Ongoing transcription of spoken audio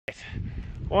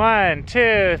1,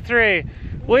 2, 3.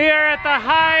 We are at the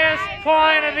highest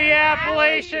point of the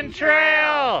Appalachian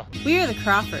Trail. We are the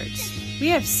Crawfords. We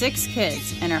have 6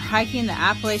 kids and are hiking the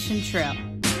Appalachian Trail,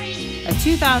 a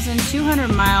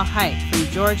 2,200-mile hike from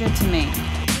Georgia to Maine.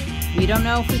 We don't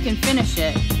know if we can finish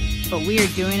it, but we are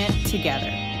doing it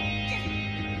together.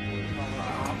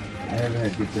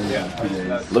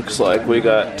 Looks like we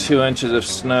got 2 inches of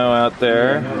snow out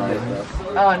there.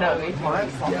 Oh no,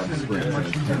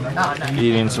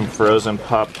 Eating some frozen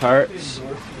Pop-Tarts.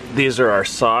 These are our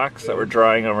socks that we're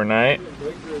drying overnight.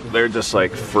 They're just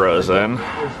like frozen.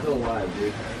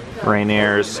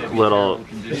 Rainier's little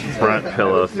front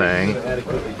pillow thing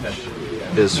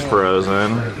is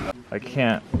frozen. I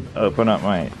can't open up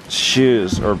my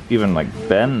shoes or even like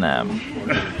bend them.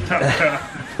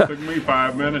 Took me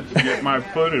 5 minutes to get my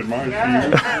foot in my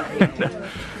shoes.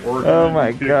 Oh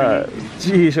my god.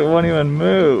 Jeez, it won't even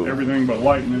move. Everything but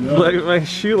lighten it up. Look at my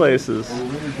shoelaces.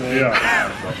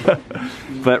 Yeah.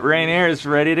 But Rainier is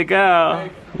ready to go.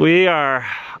 We are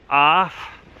off.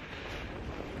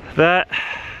 That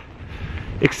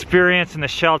experience in the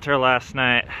shelter last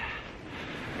night.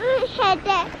 Had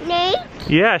that name?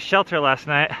 Yeah, shelter last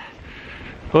night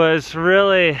was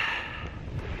really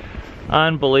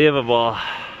unbelievable.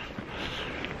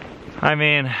 I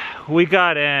mean, we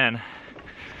got in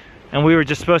and we were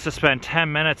just supposed to spend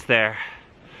 10 minutes there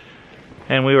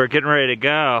and we were getting ready to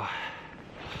go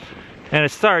and it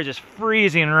started just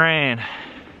freezing rain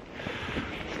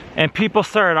and people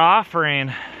started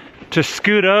offering to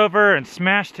scoot over and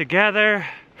smash together.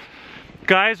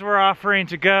 Guys were offering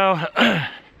to go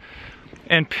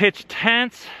and pitch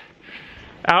tents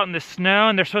out in the snow,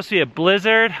 and there's supposed to be a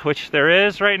blizzard, which there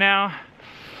is right now.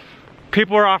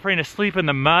 People were offering to sleep in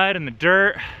the mud and the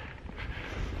dirt.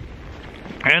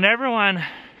 And everyone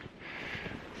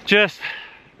just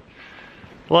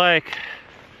like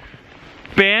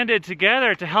banded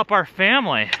together to help our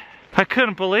family. I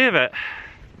couldn't believe it.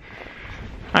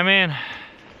 I mean,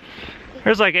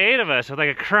 there's like 8 of us with like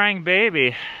a crying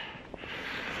baby.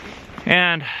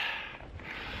 And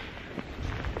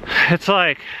it's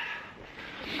like,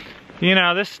 you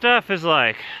know, this stuff is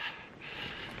like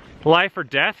life or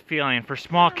death feeling for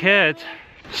small kids.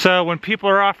 So when people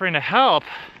are offering to help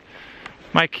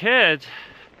my kids,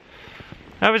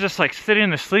 I was just like sitting in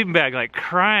the sleeping bag like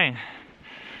crying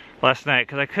last night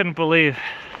because I couldn't believe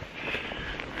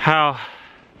how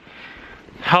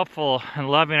helpful and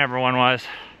loving everyone was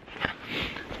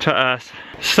to us.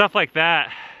 Stuff like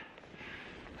that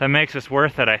makes us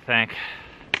worth it, I think.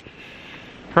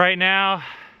 Right now,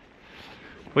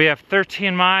 we have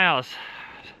 13 miles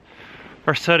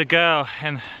or so to go,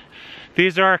 and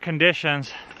these are our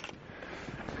conditions.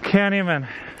 Can't even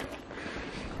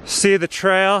see the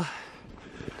trail,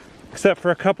 except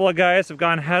for a couple of guys have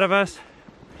gone ahead of us.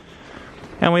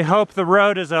 And we hope the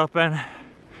road is open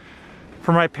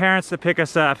for my parents to pick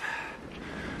us up,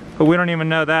 but we don't even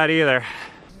know that either.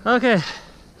 Okay,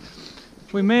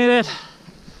 we made it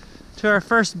to our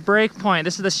first break point.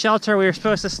 This is the shelter we were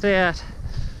supposed to stay at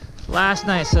last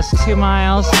night, so it's 2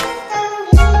 miles.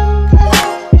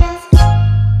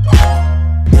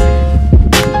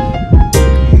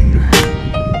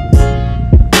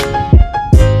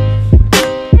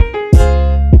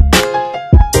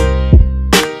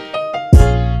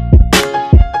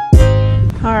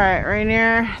 All right,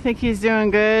 Rainier, I think he's doing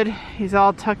good. He's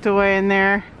all tucked away in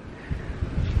there.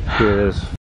 It is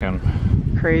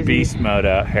Crazy. beast mode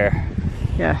out here.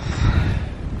 Yes.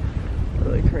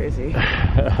 Really crazy.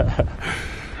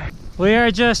 We are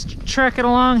just trekking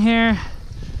along here.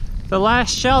 The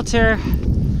last shelter,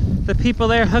 the people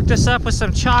there hooked us up with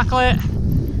some chocolate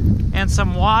and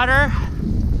some water,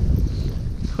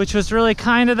 which was really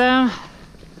kind of them.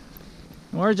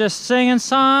 We're just singing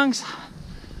songs,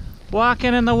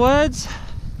 walking in the woods,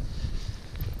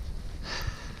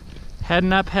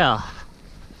 heading uphill.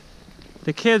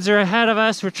 The kids are ahead of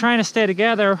us. We're trying to stay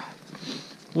together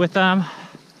with them.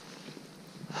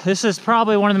 This is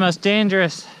probably one of the most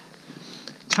dangerous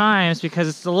times because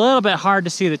it's a little bit hard to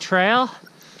see the trail.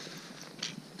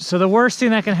 So the worst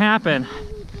thing that can happen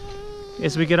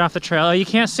is we get off the trail. Oh, you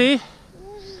can't see?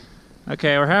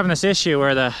 Okay, we're having this issue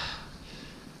where the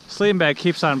sleeping bag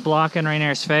keeps on blocking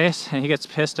Rainier's face and he gets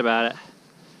pissed about it.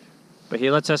 But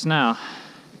he lets us know.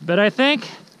 But I think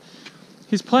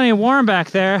he's plenty warm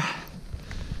back there.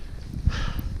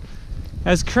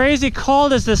 As crazy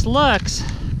cold as this looks,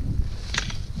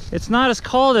 it's not as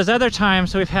cold as other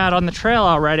times we've had on the trail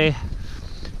already.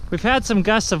 We've had some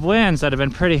gusts of winds that have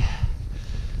been pretty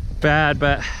bad,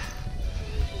 but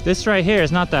this right here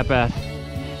is not that bad.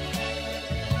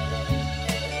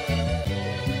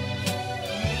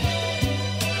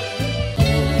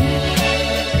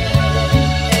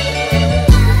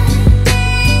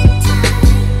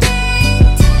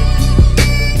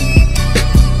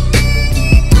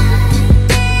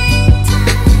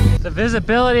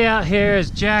 visibility out here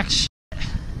is jack shit.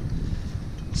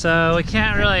 So we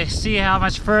can't really see how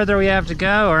much further we have to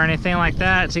go or anything like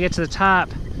that to get to the top.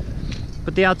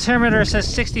 But the altimeter says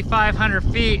 6,500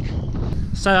 feet.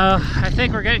 So I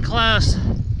think we're getting close.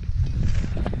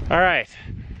 All right,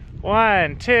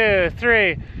 1, 2,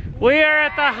 3. We are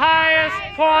at the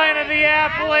highest point of the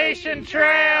Appalachian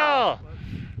Trail.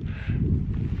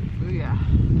 Yeah.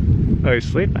 Oh, he's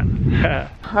sleeping.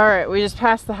 All right, we just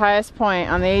passed the highest point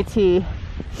on the AT.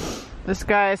 This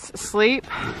guy's asleep,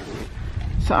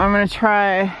 so I'm gonna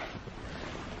try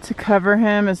to cover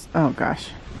him as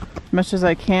much as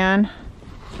I can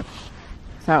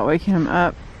without waking him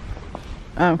up.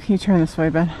 Can you turn this way,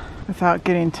 Ben? Without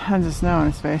getting tons of snow on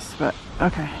his face, but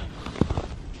okay.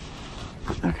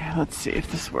 Okay, let's see if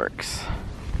this works.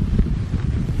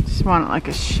 Just want it like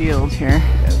a shield here.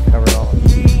 Yeah, cover it all.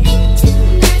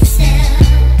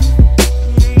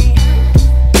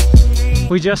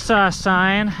 We just saw a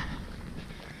sign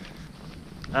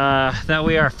that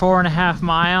we are 4.5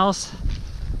 miles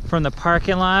from the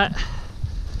parking lot.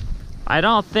 I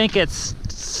don't think it's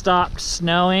stopped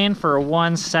snowing for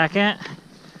 1 second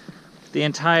the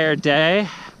entire day.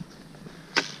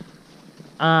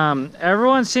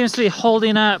 Everyone seems to be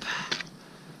holding up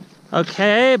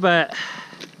okay, but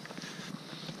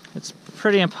it's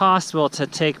pretty impossible to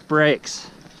take breaks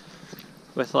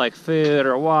with like food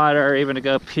or water or even to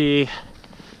go pee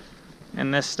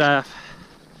and this stuff.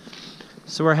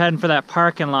 So we're heading for that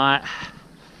parking lot.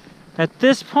 At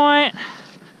this point,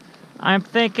 I'm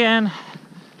thinking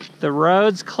the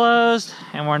road's closed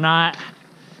and we're not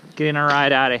getting a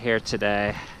ride out of here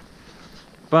today.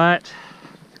 But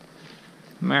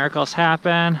miracles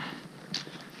happen,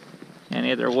 and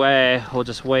either way, we'll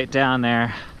just wait down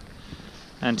there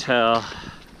until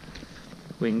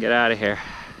we can get out of here.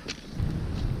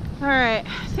 All right,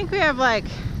 I think we have like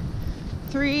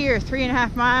 3 or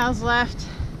 3.5 miles left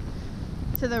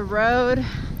to the road,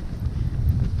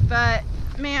 but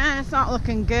man, it's not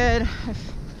looking good.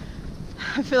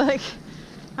 I feel like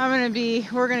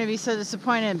we're gonna be so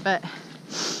disappointed, but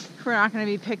we're not gonna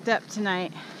be picked up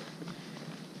tonight.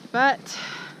 But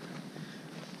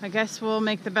I guess we'll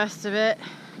make the best of it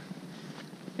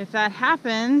if that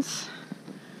happens.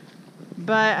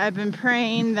 But I've been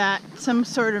praying that some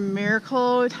sort of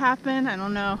miracle would happen. I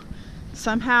don't know,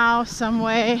 somehow, some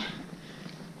way,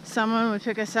 someone would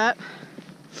pick us up.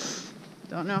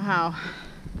 Don't know how.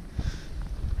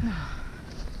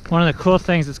 One of the cool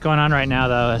things that's going on right now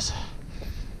though is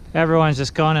everyone's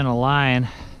just going in a line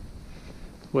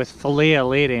with Filia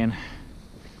leading.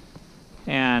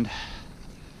 And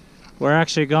we're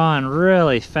actually going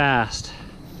really fast.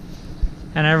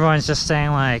 And everyone's just saying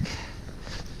like,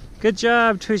 good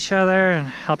job to each other and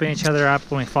helping each other up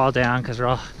when we fall down because we're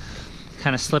all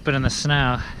kind of slipping in the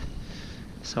snow.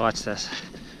 So watch this.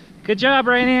 Good job,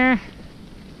 Rainier.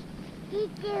 You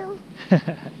do.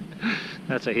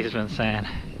 That's what he's been saying.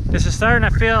 This is starting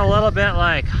to feel a little bit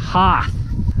like Hoth.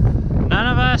 None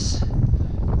of us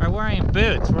are wearing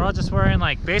boots. We're all just wearing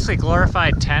like basically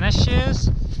glorified tennis shoes.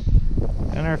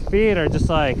 And our feet are just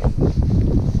like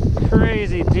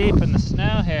crazy deep in the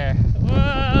snow here.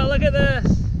 Whoa, look at this.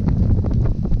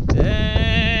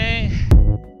 Dang.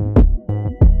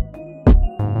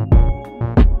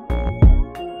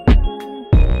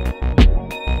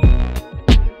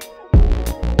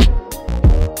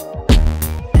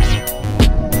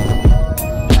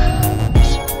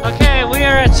 Okay, we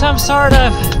are at some sort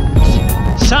of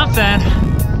something.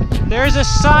 There's a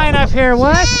sign up here.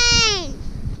 What?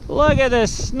 Look at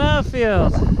this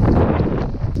snowfield.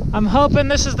 I'm hoping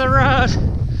this is the road,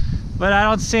 but I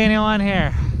don't see anyone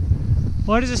here.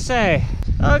 What does it say?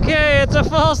 Okay, it's a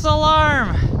false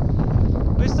alarm.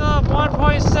 We still have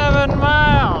 1.7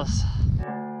 miles.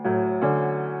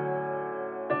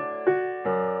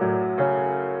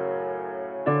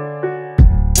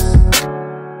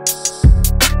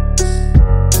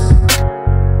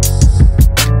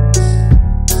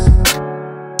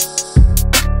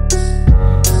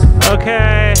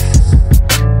 Okay,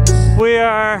 we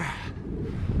are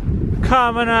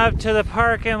coming up to the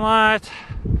parking lot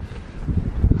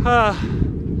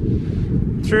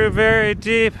through very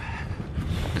deep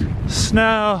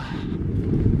snow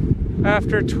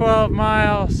after 12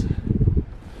 miles.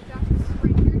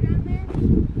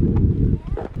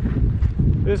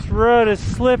 This road is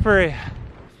slippery.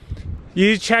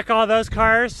 You check all those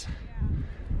cars?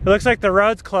 It looks like the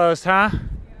road's closed, huh?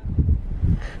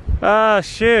 Oh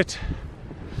shoot,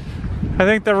 I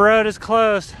think the road is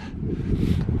closed.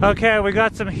 Okay, we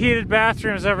got some heated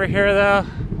bathrooms over here though.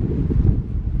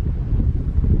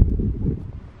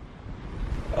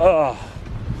 Oh.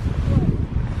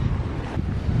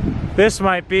 This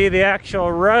might be the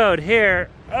actual road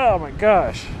here. Oh my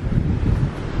gosh.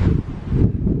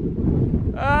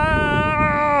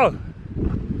 Oh!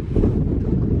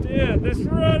 Dude, this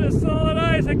road is solid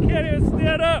ice. I can't even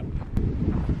stand up.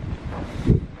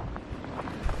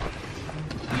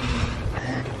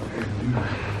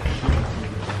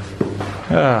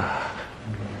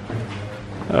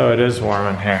 Oh, it is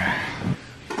warm in here.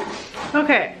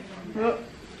 Okay.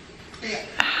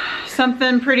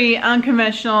 Something pretty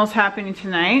unconventional is happening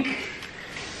tonight.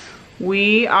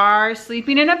 We are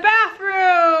sleeping in a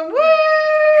bathroom.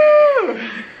 Woo!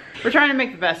 We're trying to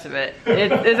make the best of it.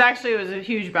 It was a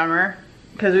huge bummer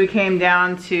because we came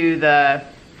down to the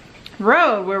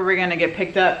road where we're gonna get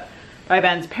picked up by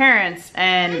Ben's parents,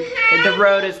 and the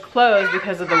road is closed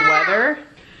because of the weather.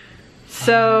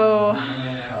 So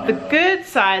the good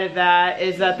side of that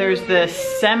is that there's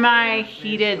this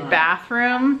semi-heated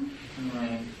bathroom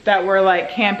that we're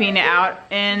like camping out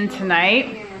in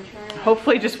tonight.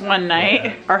 Hopefully just one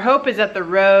night. Our hope is that the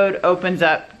road opens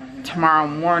up tomorrow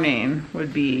morning,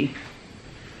 would be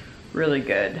really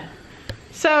good.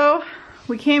 So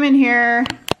we came in here.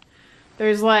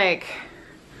 There's like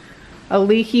a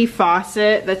leaky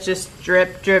faucet that's just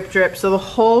drip, drip, drip. So the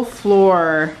whole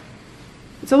floor,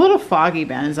 it's a little foggy,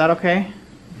 Ben. Is that okay?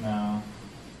 No.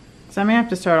 So I may have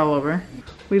to start all over.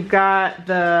 We've got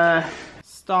the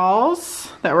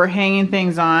stalls that we're hanging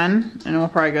things on, and we'll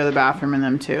probably go to the bathroom in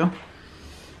them too.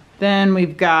 Then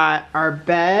we've got our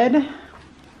bed.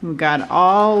 We've got it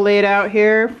all laid out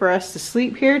here for us to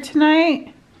sleep here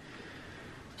tonight.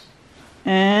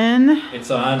 And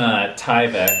it's on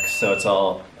Tyvek, so it's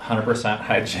all 100%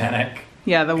 hygienic.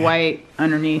 Yeah, the white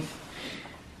underneath.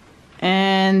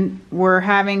 And we're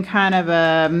having kind of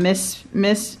a mix,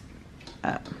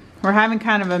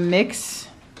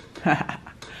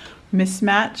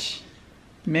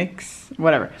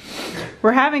 whatever.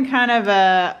 We're having kind of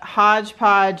a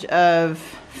hodgepodge of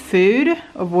food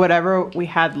of whatever we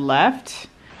had left.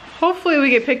 Hopefully we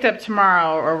get picked up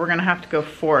tomorrow, or we're gonna have to go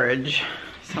forage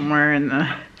somewhere in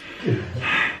the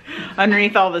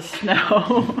underneath all the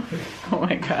snow. Oh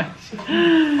my gosh.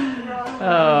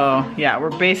 Oh yeah,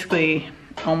 we're basically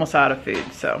almost out of food,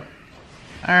 so.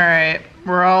 All right,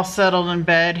 we're all settled in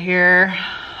bed here,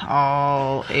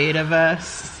 all 8 of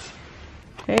us.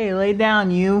 Hey, lay down,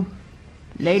 you.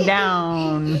 Lay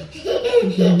down.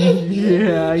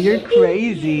 Yeah, you're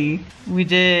crazy. We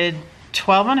did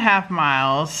 12.5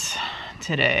 miles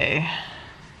today.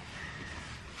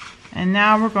 And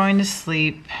now we're going to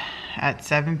sleep at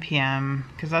 7 p.m.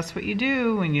 because that's what you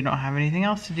do when you don't have anything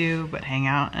else to do but hang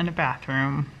out in a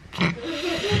bathroom.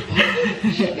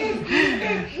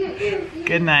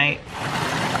 Good night.